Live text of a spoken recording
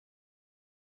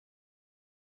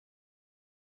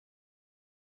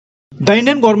The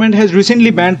Indian government has recently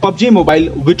banned PUBG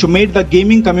Mobile, which made the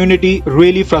gaming community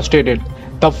really frustrated.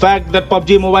 The fact that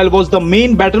PUBG Mobile was the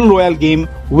main battle royale game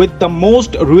with the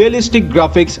most realistic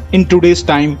graphics in today's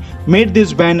time made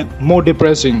this ban more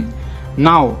depressing.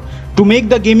 Now, to make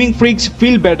the gaming freaks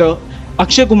feel better,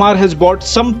 Akshay Kumar has bought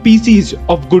some pieces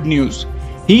of good news.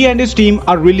 He and his team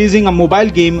are releasing a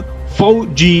mobile game,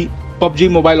 Fau-G,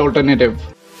 PUBG Mobile alternative.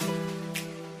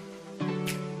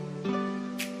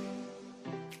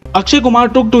 Akshay Kumar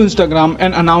took to Instagram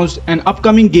and announced an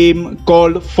upcoming game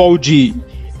called Fau-G.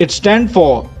 It stands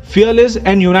for Fearless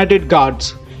and United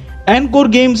Guards. Encore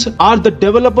Games are the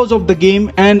developers of the game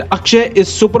and Akshay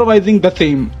is supervising the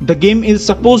same. The game is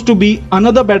supposed to be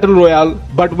another battle royale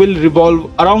but will revolve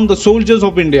around the soldiers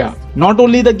of India. Not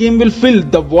only the game will fill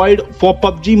the void for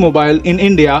PUBG Mobile in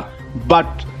India,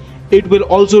 but it will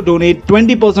also donate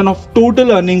 20% of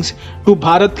total earnings to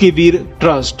Bharat Ki Veer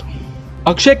Trust.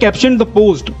 Akshay captioned the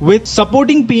post with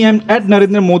supporting PM at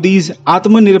Narendra Modi's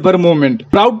Atmanirbhar movement,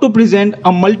 proud to present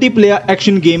a multiplayer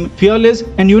action game Fearless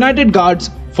and United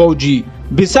Guards Fau-G.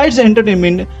 Besides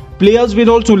entertainment, players will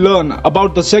also learn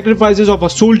about the sacrifices of our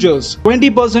soldiers.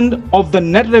 20% of the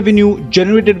net revenue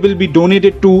generated will be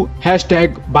donated to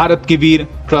 #Bharat Ki Veer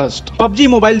Trust. PUBG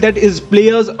Mobile, that is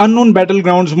Players Unknown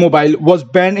Battlegrounds Mobile, was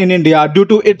banned in India due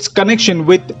to its connection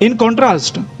with. In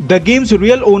contrast, the game's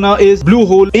real owner is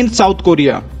Bluehole in South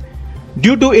Korea.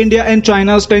 Due to India and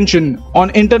China's tension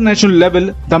on international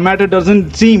level, the matter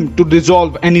doesn't seem to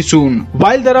resolve any soon.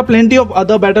 While there are plenty of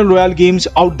other battle royale games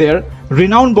out there,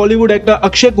 renowned Bollywood actor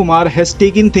Akshay Kumar has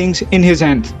taken things in his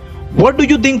hands. What do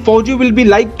you think Fau-G will be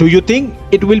like? Do you think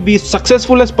it will be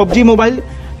successful as PUBG Mobile?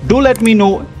 Do let me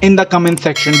know in the comment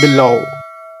section below.